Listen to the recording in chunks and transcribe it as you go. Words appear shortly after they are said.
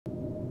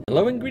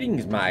Hello and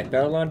greetings, my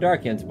fellow Long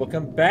Darkians.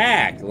 Welcome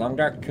back to Long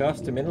Dark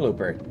Custom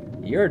Interloper,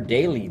 your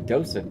daily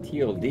dose of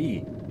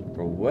TLD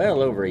for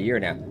well over a year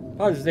now.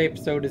 Apologies, this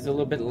episode is a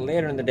little bit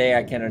later in the day.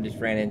 I kind of just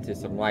ran into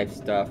some life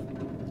stuff.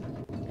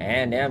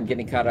 And now I'm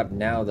getting caught up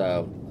now,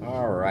 though.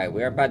 Alright,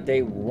 we're about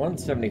day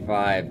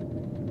 175.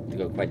 To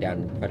go quite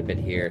a bit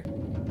here.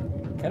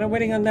 Kind of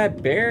waiting on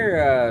that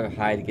bear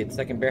hide to get,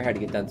 second bear hide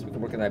to get done so we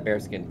can work on that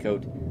bearskin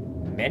coat.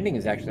 Mending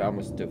is actually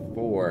almost to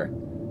 4.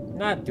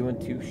 Not doing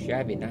too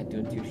shabby, not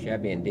doing too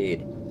shabby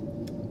indeed.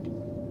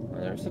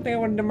 There's something I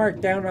wanted to mark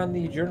down on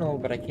the journal,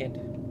 but I can't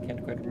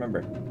quite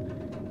remember.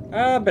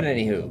 But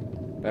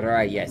anywho. But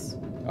alright, yes.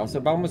 Also,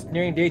 almost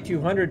nearing day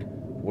 200,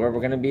 where we're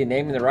going to be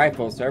naming the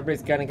rifles, so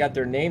everybody's kind of got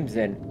their names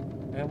in,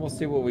 and we'll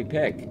see what we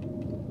pick.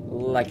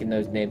 Liking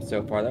those names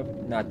so far, though.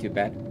 Not too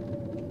bad.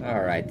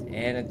 Alright,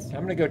 and I'm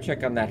going to go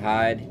check on that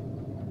hide,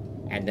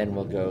 and then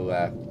we'll go,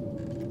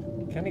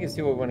 kind of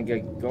see what we want to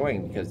get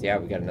going, because, yeah,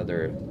 we got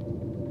another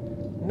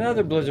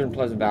blizzard in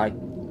Pleasant Valley.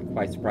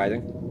 Quite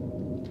surprising.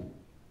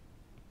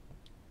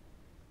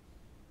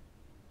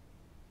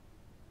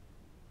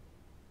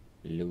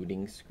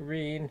 Loading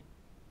screen.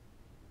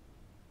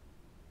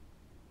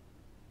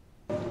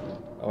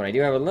 Oh, and I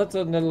do have a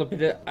little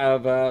bit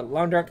of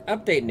Long Dark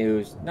update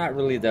news. Not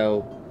really,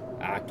 though.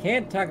 I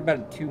can't talk about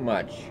it too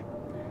much.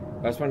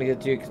 I just want to get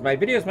to, because my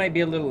videos might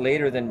be a little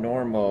later than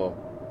normal,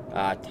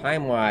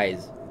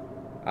 time-wise.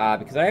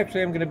 Because I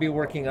actually am going to be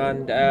working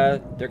on,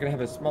 they're going to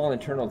have a small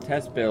internal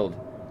test build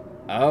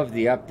of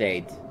the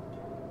update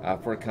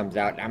before it comes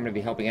out. I'm going to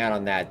be helping out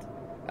on that.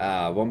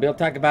 Won't be able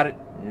to talk about it.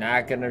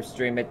 Not going to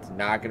stream it.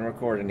 Not going to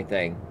record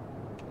anything.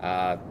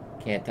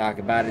 Can't talk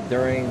about it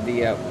during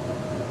the,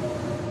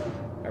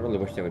 I really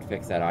wish they would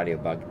fix that audio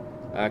bug.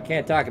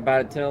 Can't talk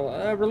about it till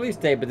release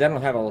date, but then I'll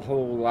have a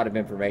whole lot of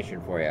information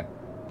for you.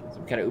 So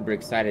I'm kind of uber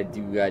excited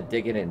to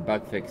dig in and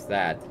bug fix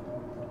that.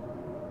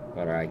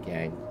 But alright,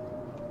 gang.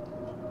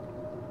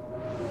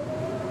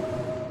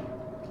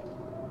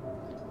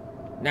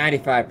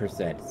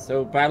 %.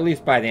 So at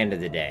least by the end of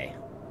the day.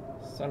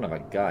 Son of a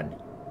gun.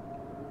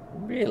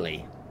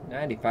 Really?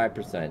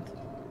 95%.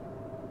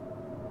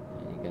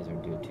 You guys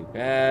aren't doing too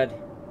bad.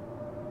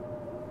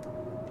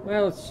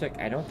 Well, let's check.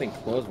 I don't think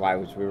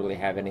clothes-wise we really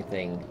have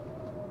anything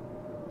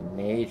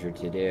major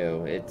to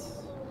do. It's...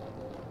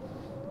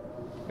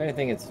 if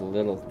anything, it's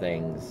little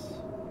things.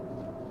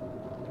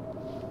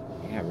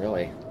 Yeah,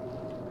 really.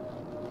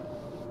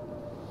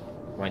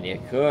 When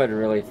you could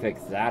really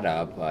fix that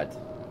up, but...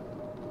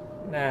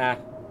 nah.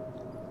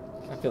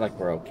 I feel like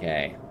we're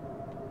okay.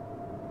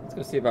 Let's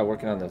go see about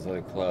working on those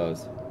other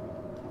clothes.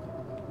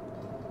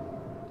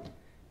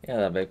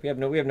 Yeah, but we have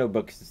no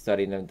books to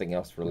study, nothing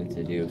else really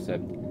to do, so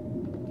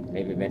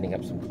maybe mending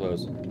up some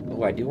clothes.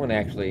 Oh, I do want to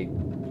actually...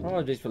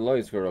 apologies for the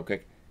loading screen real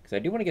quick, because I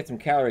do want to get some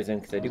calories in,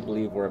 because I do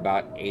believe we're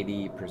about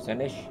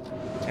 80%-ish.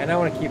 And I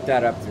want to keep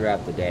that up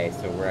throughout the day,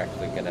 so we're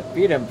actually going to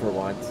feed him for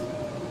once.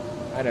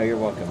 I know, you're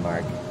welcome,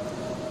 Mark.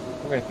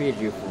 We're going to feed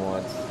you for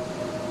once.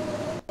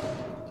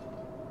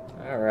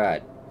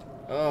 Alright.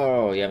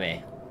 Oh,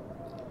 yummy.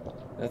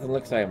 Nothing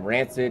looks like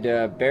rancid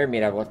bear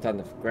meat I've left on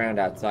the ground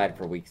outside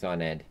for weeks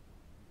on end.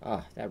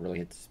 Ah, that really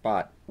hits the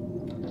spot.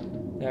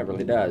 That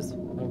really does.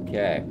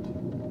 Okay.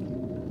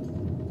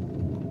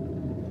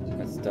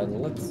 That's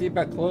done. Let's see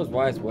about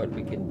clothes-wise what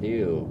we can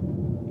do.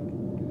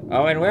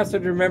 Oh, and we also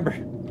have to remember,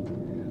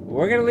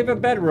 we're going to leave a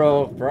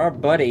bedroll for our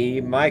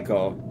buddy,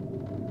 Michael.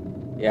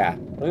 Yeah,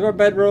 leave our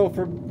bedroll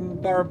for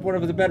one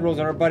of the bedrolls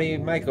on our buddy,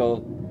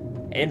 Michael,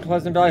 in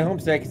Pleasant Valley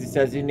Homestead, because he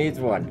says he needs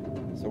one.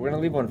 So we're going to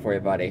leave one for you,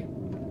 buddy.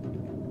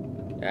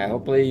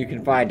 Hopefully you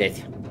can find it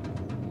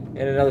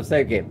in another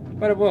save game.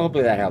 But well,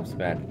 hopefully that helps,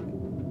 man.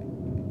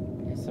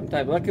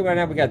 Sometimes, lucky right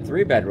now we got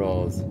 3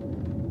 bedrolls.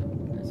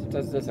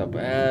 Sometimes this help.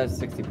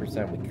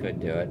 60% we could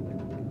do it.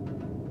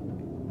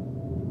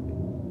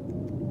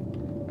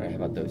 Alright, how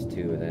about those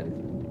 2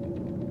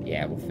 then?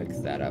 Yeah, we'll fix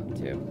that up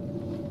too.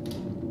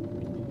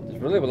 Just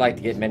really would like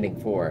to get Mending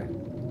 4.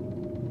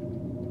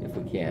 If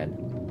we can.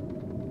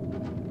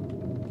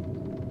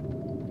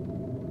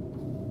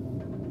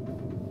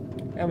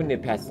 And we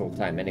need to pass a little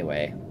time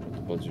anyway.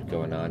 The blizzard's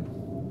going on.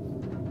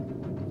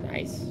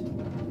 Nice.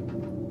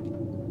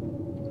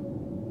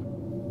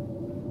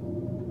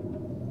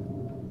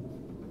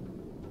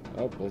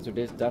 Oh, blizzard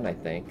is done, I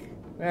think.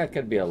 It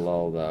could be a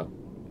lull, though.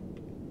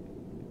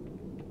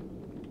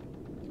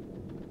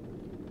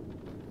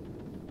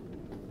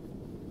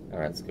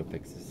 Alright, let's go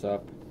fix this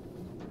up.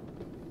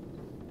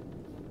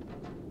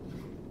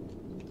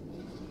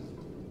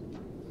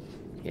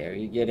 Okay, are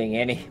you getting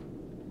any?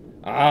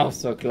 Oh,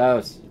 so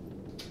close.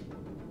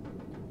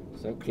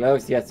 So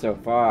close yet so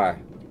far.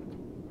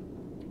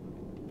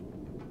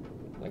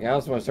 Like, I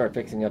also want to start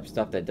fixing up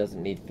stuff that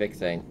doesn't need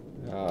fixing.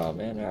 Oh,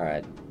 man,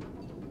 alright.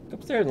 Go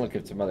upstairs and look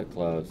at some other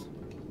clothes.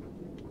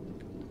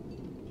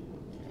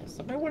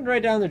 Something I wanted to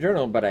write down in the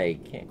journal, but I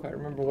can't quite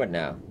remember what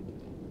now.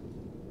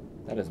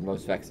 That is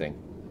most vexing.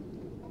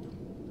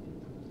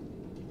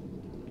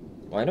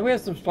 Well, I know we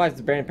have some supplies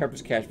to Brandon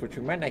Pepper's cache, which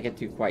we might not get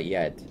to quite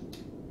yet.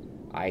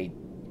 I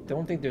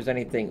don't think there's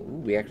anything...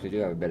 Ooh, we actually do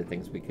have a bit of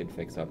things we could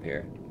fix up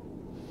here.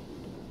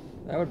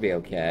 That would be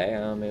okay.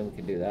 Maybe we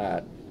could do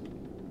that.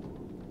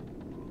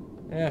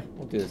 Yeah,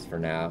 we'll do this for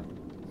now.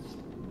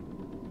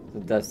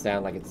 It does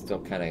sound like it's still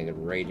kind of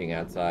raging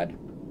outside.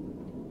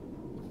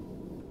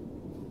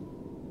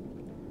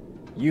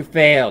 You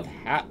failed.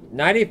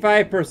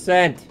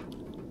 95%.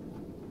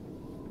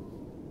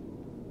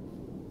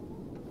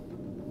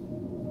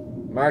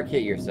 Mark,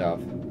 hit yourself.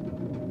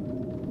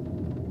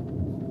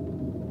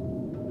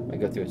 I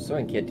go through a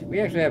sewing kit.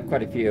 We actually have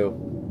quite a few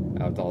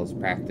with all this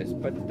practice,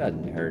 but it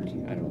doesn't hurt,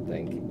 I don't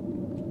think.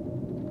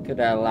 Could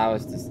that allow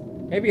us to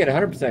maybe get a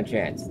 100%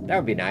 chance? That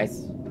would be nice.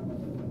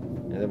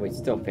 And then we'd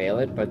still fail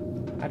it, but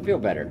I'd feel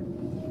better.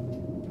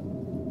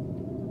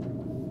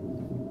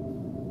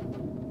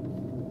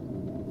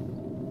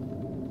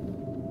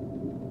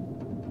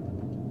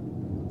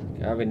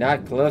 Probably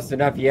not close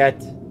enough yet.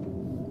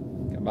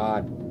 Come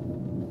on.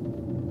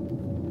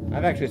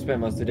 I've actually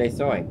spent most of the day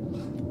sewing.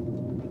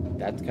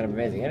 That's kind of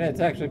amazing. And it's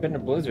actually been a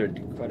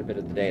blizzard quite a bit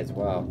of the day as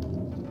well.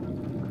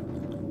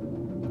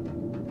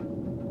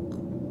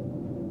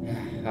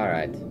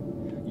 Alright.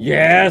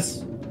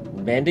 Yes!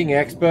 Mending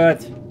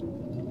expert!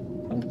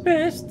 I'm the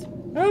best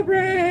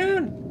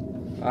around!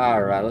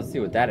 Alright, let's see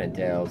what that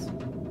entails.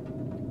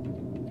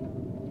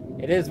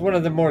 It is one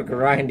of the more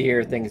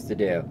grindier things to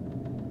do.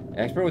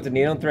 Expert with a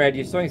needle and thread,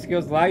 your sewing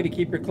skills allow you to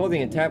keep your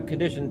clothing in top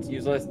conditions,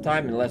 use less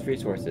time and less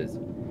resources.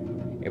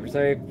 A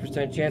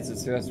 70% chance of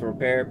successful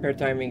repair. Repair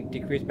timing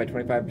decreased by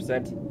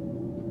 25%.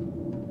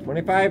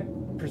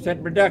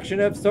 25% reduction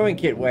of sewing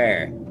kit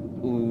wear.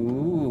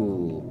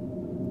 Ooh.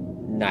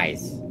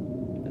 Nice.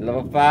 At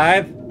level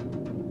 5,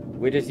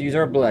 we just use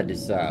our blood to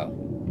sew.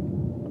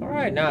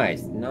 Alright,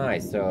 nice.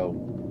 Nice. So,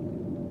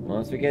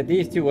 once we get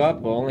these two up,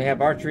 we'll only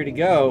have archery to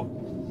go.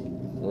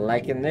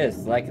 Liking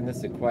this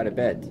quite a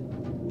bit.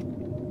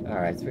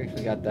 Alright, so we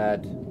actually got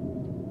that.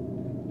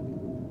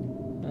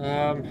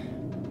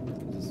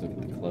 Let's look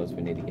at the clothes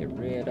we need to get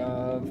rid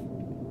of.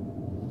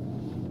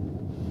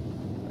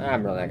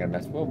 I'm really not gonna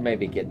mess. We'll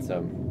maybe get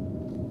some.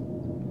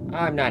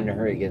 I'm not in a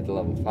hurry to get to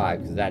level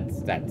 5 because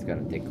that's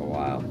gonna take a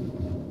while.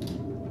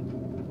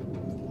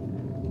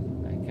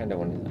 I kind of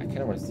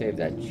want to save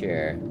that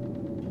chair.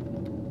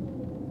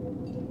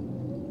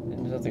 And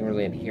there's nothing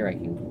really in here I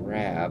can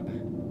grab.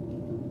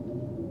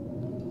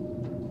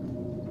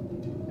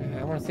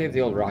 I want to save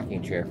the old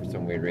rocking chair for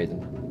some weird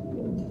reason.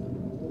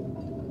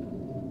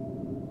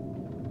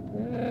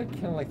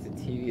 Kind of like the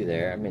TV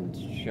there. I mean,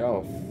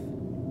 shelf.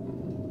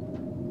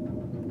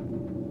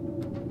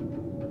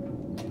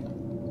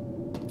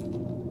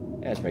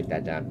 Yeah, let's break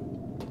that down.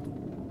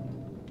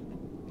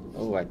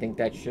 Oh, I think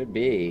that should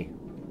be.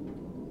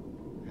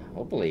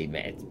 Hopefully,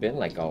 man, it's been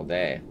like all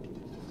day.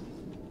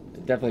 It's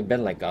definitely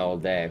been like all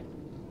day.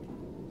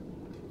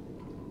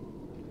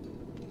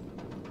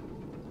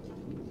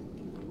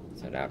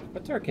 Set out.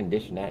 What's our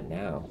condition at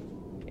now?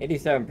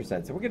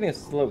 87%. So we're getting a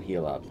slow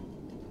heal up.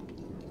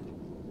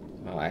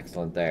 Oh,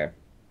 excellent there.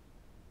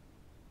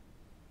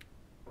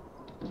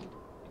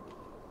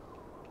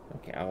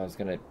 Okay, we're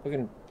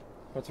gonna,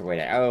 what's our way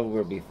to, oh,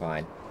 we'll be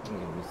fine. We're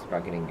gonna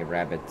start getting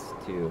rabbits,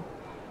 too.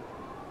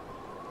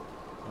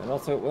 And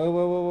also,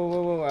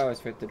 whoa, I always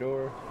hit the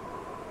door.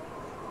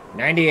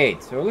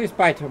 98, so at least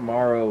by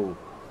tomorrow,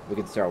 we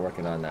can start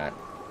working on that.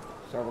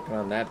 Start working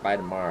on that by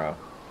tomorrow.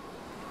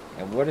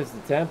 And what is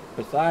the temp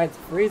besides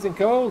freezing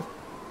cold?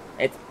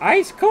 It's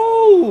ice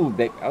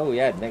cold! Oh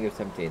yeah, negative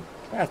 17.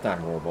 That's not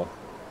horrible.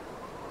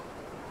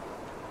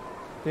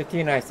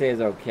 15 I say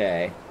is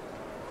okay.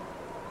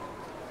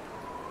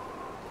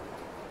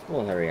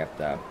 We'll hurry up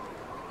though.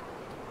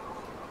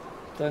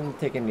 Doesn't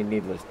take any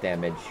needless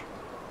damage.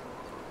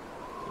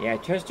 Yeah,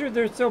 Chester,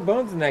 there's still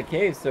bones in that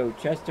cave, so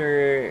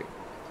Chester,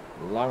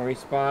 long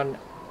respawn,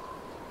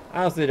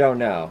 I honestly don't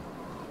know.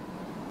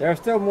 There are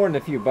still more than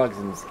a few bugs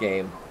in this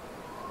game.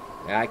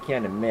 I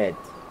can't admit.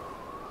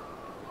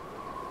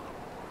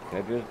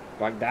 They're just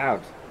bugged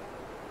out.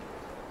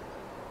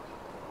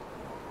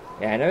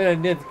 Yeah, I know that I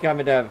did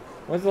comment of,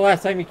 when's the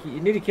last time you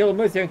need to kill a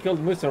moose? You haven't killed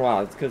a moose in a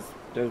while. It's because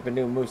there's been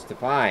new moose to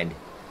find.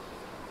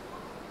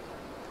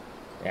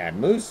 Yeah,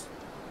 moose?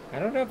 I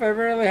don't know if I've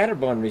ever really had a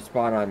bone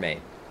respawn on me.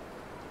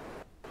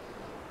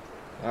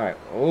 Alright.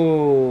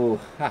 Oh,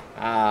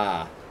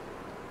 haha.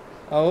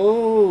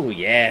 Oh,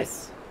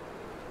 yes.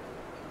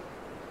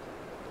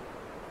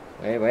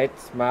 Wait,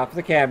 smile for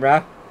the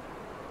camera.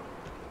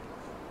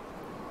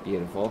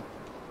 Beautiful.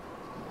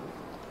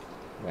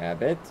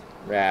 Rabbit.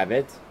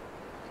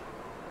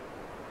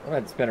 I'm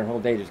going to spend our whole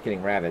day just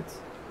getting rabbits.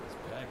 This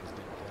pack is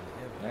getting kind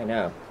of heavy. I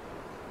know.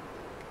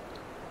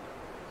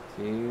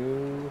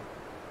 2,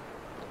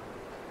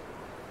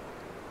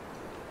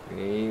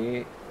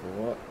 3,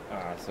 4.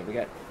 Ah, so we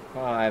got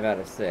 5 out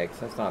of 6.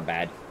 That's not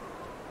bad.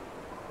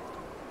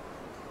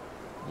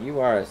 You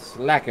are a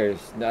slacker,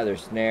 another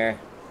snare.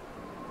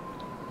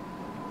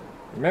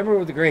 Remember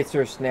with the great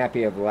Sir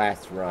Snappy of the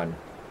last run.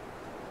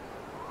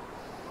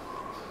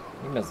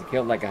 He must have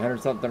killed like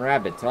 100-something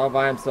rabbits all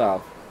by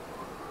himself.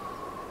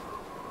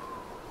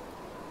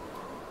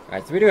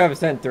 Alright, so we do have a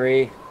Ascent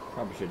 3.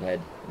 Probably should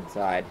head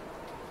inside.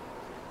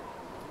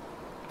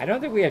 I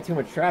don't think we have too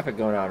much traffic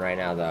going on right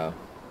now, though.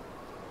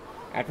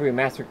 After we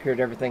massacred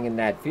everything in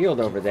that field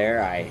over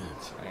there, I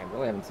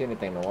really haven't seen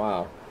anything in a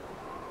while.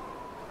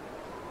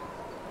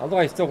 Although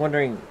I'm still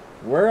wondering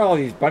where all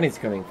these bunnies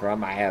coming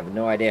from, I have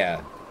no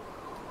idea.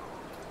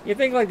 You'd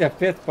think like the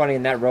 5th bunny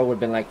in that row would have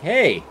been like,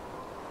 hey,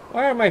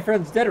 why are my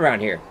friends dead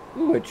around here?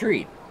 Ooh, a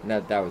treat. And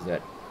that was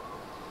it.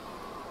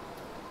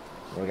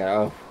 We got,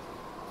 oh,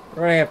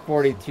 we're gonna have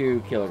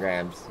 42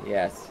 kilograms,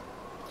 yes.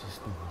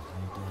 Just want to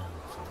lay down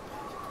for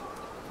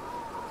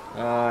a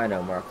bit. I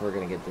know, Mark, we're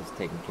gonna get this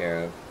taken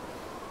care of.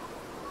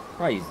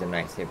 Probably use the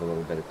knife to save a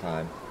little bit of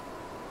time.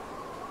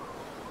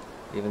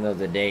 Even though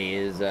the day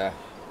is,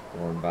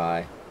 worn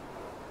by.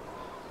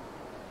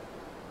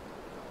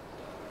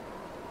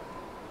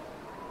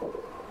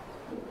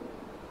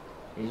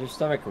 Is your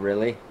stomach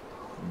really?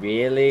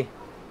 Really?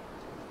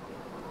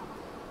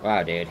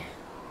 Wow, dude.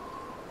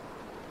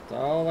 That's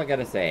all I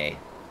gotta say.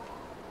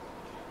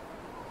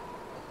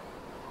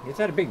 He just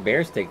had a big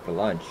bear steak for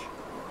lunch.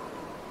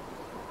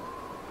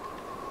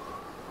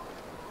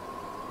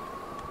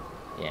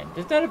 Yeah,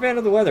 just not a fan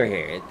of the weather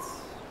here.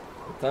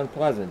 It's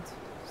unpleasant,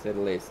 to say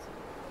the least.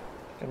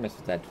 Gonna mess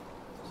with that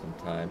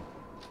sometime.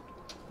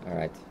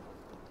 Alright.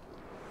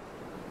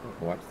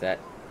 Watch that.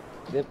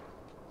 Yep.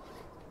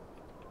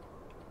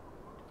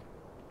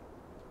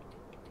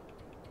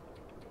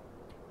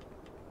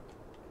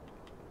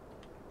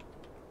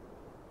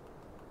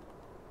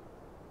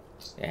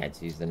 Yeah,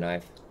 let's use the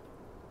knife.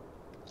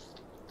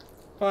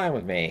 Fine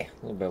with me.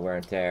 A little bit of wear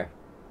and tear.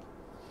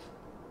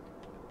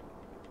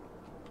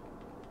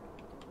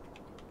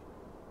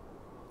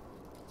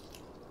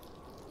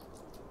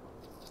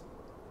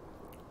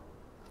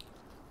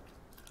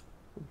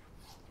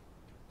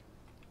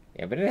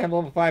 Yeah, if we didn't have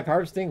level 5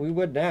 harvesting, we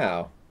would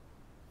now.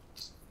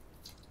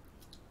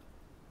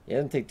 Yeah, it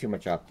doesn't take too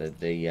much off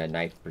the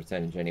knife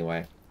percentage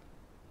anyway.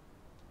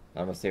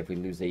 I'm gonna say if we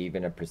lose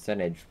even a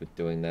percentage with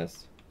doing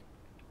this.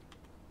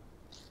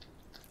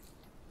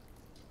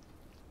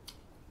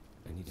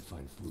 I need to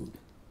find food.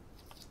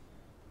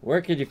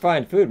 Where could you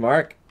find food,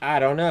 Mark? I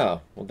don't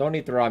know. Well, don't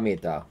eat the raw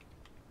meat, though.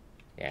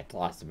 Yeah, it's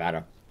lost about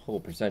a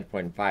whole percentage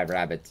point in 5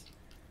 rabbits.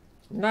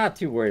 Not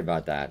too worried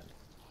about that.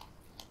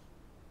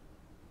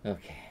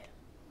 Okay.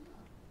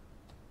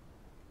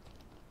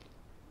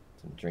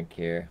 Some drink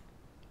here.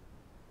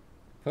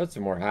 Put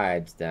some more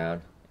hides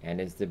down. And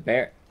is the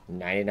bear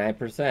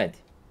 99%?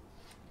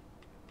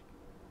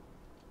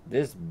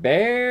 This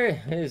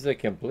bear is a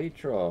complete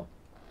troll.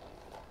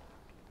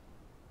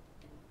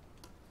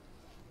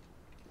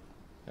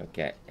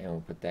 Okay, and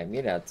we'll put that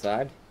meat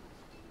outside.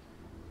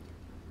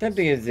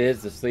 Tempting as it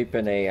is to sleep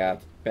in a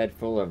bed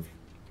full of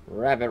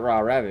raw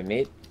rabbit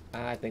meat,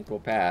 I think we'll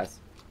pass.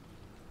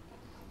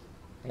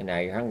 And now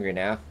you're hungry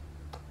now.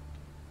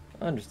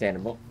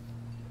 Understandable.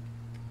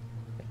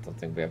 I don't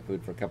think we have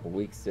food for a couple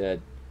weeks. Oh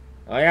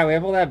yeah, we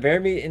have all that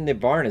bear meat in the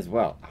barn as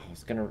well.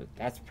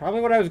 That's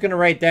probably what I was gonna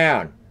write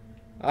down.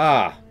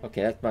 Ah,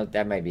 okay,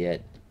 that might be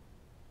it.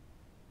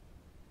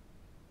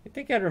 I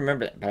think I'd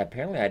remember that, but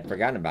apparently I'd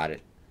forgotten about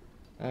it.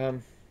 Yeah,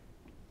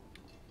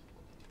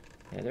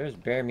 there's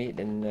bear meat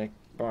in the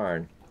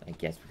barn. I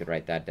guess we could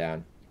write that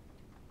down.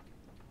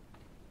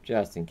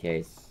 Just in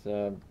case.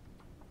 A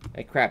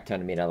crap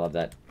ton of meat, I love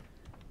that.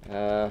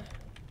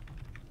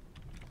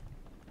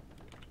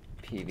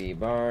 PV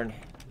barn.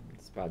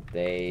 It's about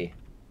day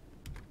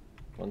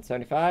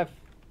 175?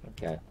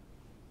 Okay.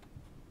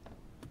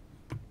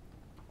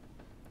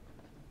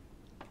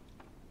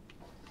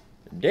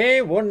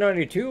 Day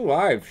 192,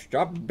 I've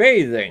stopped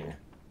bathing.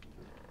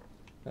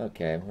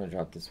 Okay, I'm gonna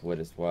drop this wood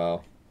as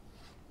well.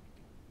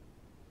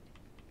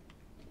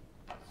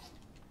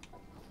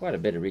 Quite a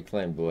bit of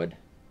reclaimed wood.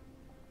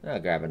 I'll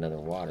grab another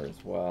water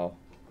as well.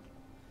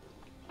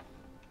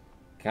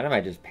 Kind of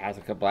might just pass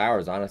a couple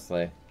hours,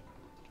 honestly.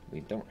 We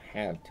don't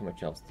have too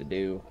much else to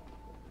do.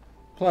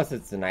 Plus,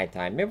 it's the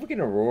nighttime. Maybe we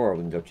can aurora.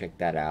 We can go check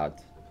that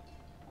out.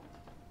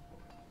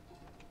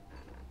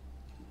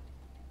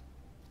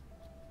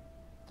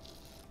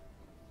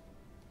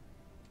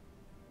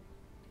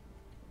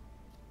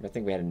 I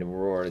think we had an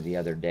aurora the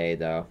other day,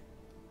 though.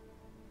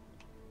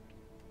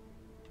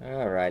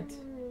 Alright.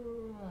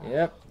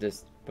 Yep,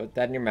 just put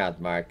that in your mouth,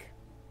 Mark.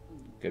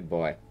 Good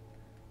boy.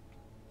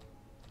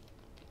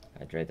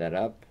 Hydrate that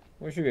up.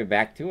 We should be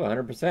back to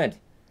 100%.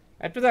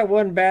 After that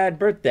one bad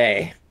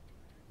birthday.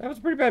 That was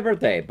a pretty bad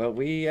birthday, but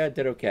we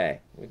did okay.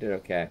 We did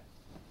okay.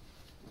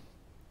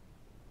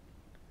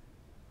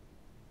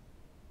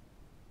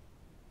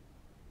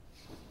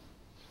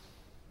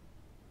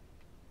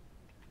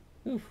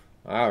 Whew.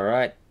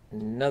 Alright.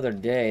 Another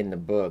day in the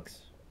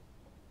books.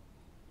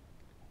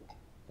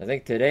 I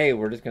think today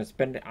we're just going to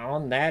spend it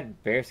on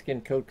that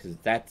bearskin coat because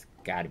that's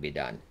got to be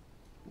done.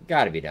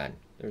 Got to be done.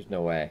 There's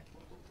no way.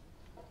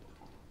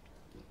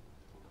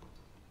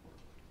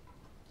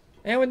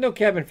 And with no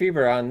cabin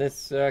fever on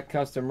this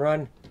custom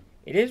run,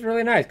 it is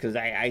really nice because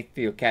I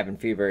feel cabin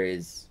fever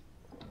is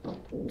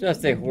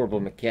just a horrible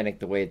mechanic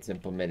the way it's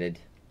implemented.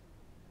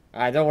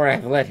 Don't worry,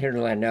 I've let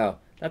Hinterland know.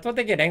 That's what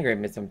they get angry at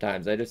me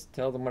sometimes. I just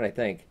tell them what I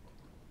think.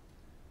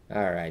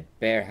 Alright,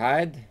 bear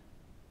hide.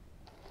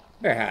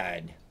 Bear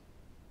hide.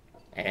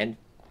 And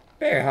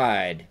bear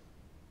hide.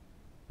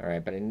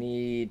 Alright, but I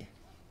need...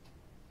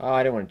 Oh,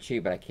 I didn't want to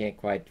cheat, but I can't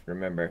quite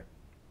remember.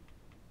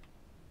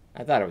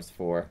 I thought it was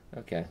 4.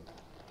 Okay.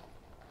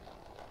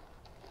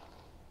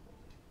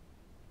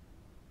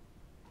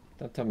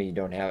 Don't tell me you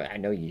don't have it. I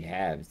know you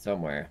have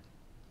somewhere.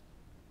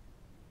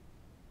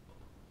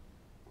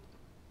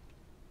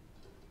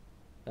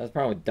 That's the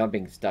problem with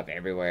dumping stuff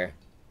everywhere.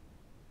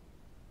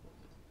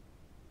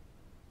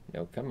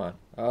 No, come on.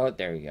 Oh,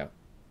 there we go.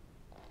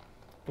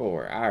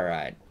 4.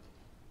 Alright.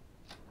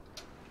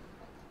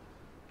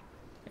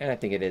 And I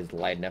think it is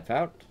light enough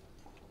out.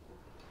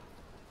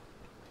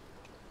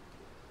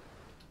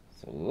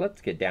 So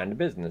let's get down to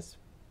business.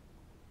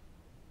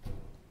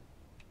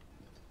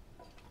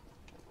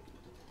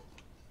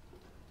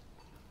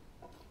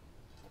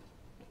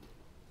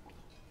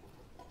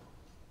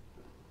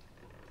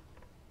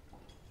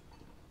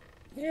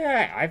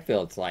 Yeah, I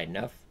feel it's light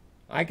enough.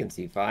 I can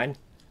see fine.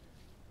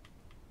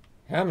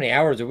 How many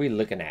hours are we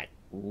looking at?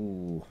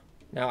 Ooh.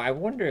 Now, I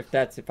wonder if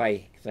that's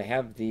because I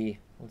have the...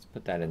 Let's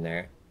put that in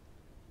there.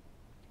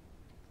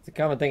 It's a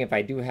common thing if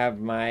I do have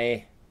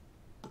my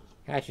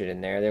hatchet in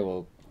there, they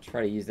will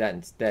try to use that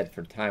instead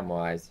for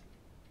time-wise.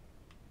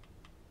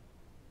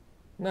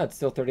 No, it's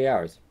still 30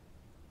 hours.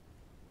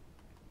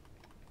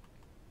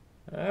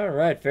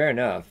 Alright, fair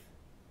enough.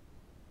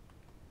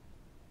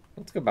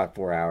 Let's go about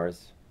 4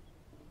 hours.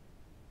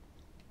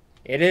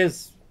 It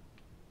is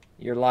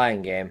your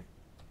lying game.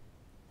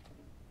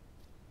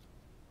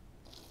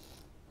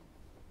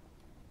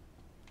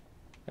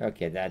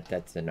 Okay,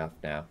 that's enough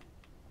now.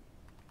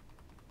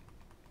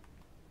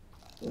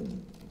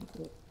 You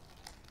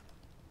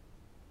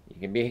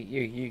can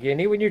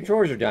eat when your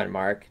chores are done,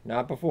 Mark,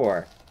 not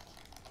before.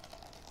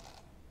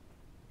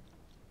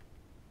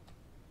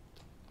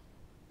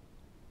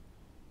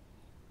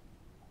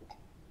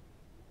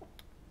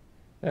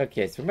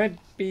 Okay, so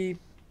maybe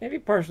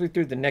partially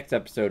through the next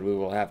episode we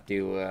will have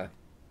to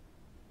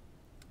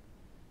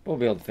we'll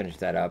be able to finish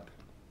that up.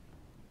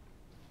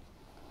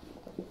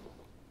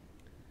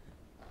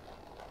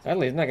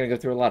 Sadly, he's not going to go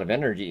through a lot of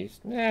energy.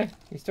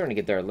 He's starting to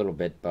get there a little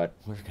bit, but...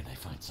 Where can I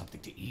find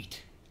something to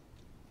eat?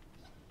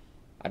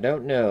 I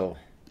don't know.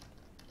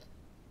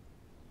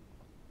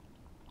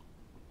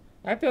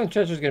 I have a feeling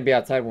Chester's going to be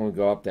outside when we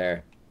go up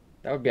there.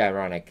 That would be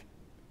ironic.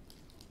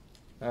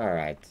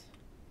 Alright.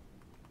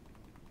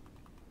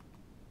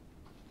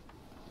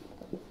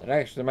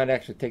 It might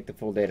actually take the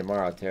full day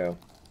tomorrow, too.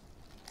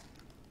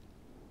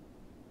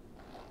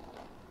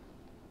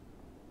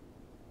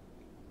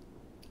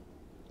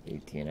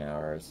 $18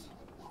 hours.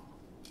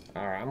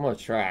 Alright, I'm gonna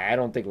try. I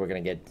don't think we're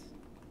gonna get...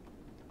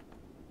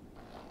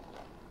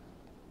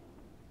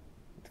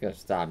 It's gonna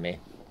stop me.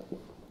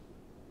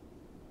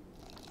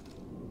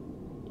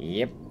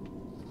 Yep.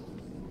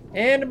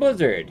 And a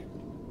blizzard.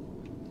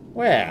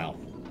 Well,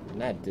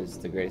 that is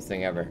the greatest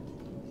thing ever.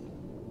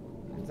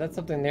 Is that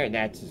something there?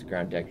 That's just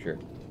ground texture.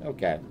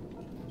 Okay.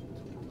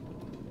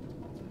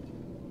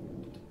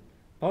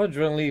 Probably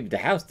didn't leave the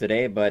house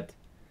today, but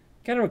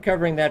kind of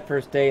recovering that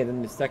first day, and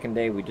then the second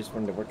day we just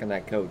wanted to work on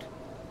that coat.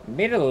 We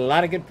made a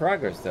lot of good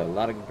progress, though. A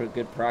lot of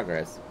good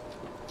progress.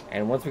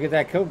 And once we get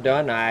that coat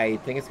done, I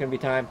think it's going to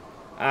be time.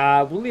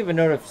 We'll leave a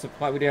note of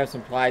supply. We do have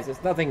some supplies.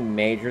 It's nothing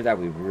major that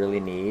we really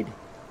need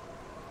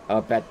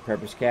up at the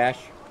Purpose Cache.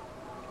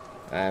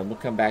 And we'll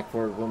come back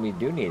for it when we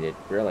do need it,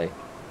 really.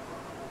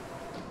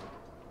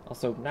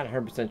 Also, not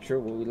 100% sure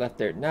what we left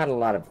there. Not a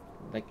lot of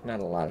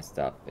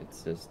stuff.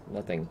 It's just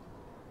nothing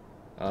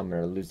I'm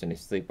going to lose any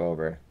sleep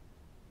over.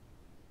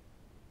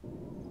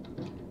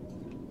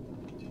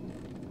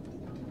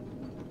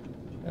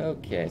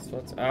 Okay, so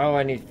let's... Oh,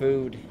 I need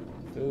food.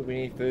 We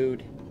need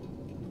food.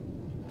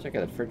 Check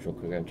out the fridge real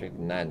quick. I haven't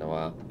checked that in a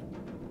while.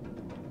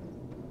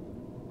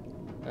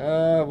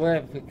 What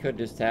if we could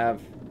just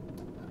have...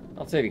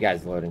 I'll save you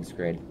guys the loading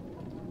screen.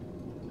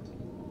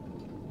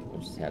 We'll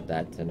just have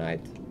that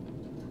tonight.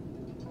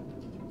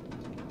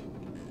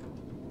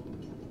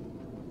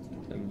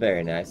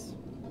 Very nice.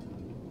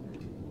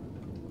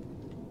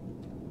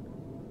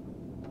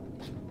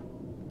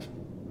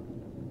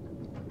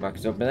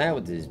 Marcus opened that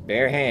with his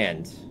bare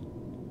hands.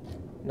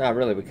 No,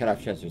 really, we cut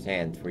off Chester's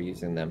hands for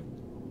using them.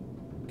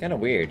 Kind of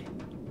weird.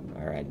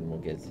 Alright, and we'll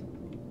get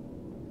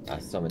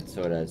Summit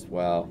Soda as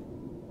well.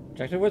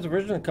 Which actually was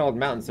originally called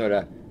Mountain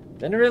Soda.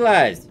 Then I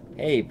realized,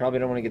 hey, you probably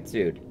don't want to get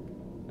sued.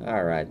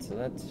 Alright, so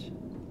that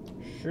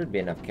should be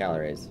enough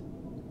calories.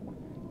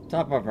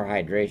 Top off our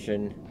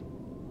hydration.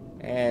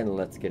 And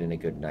let's get in a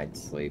good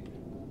night's sleep.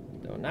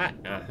 Though not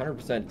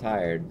 100%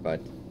 tired, but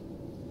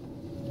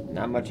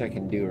not much I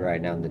can do right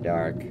now in the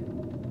dark.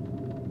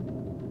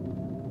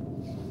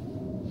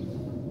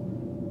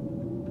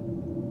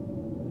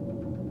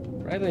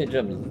 Probably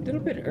jumped a little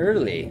bit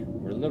early.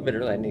 We're a little bit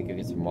early. I need to go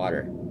get some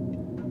water.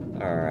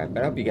 Alright,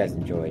 but I hope you guys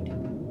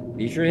enjoyed.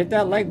 Be sure to hit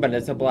that like button.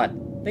 It's a lot.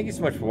 Thank you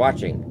so much for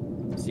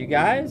watching. See you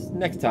guys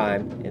next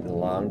time in the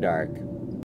Long Dark.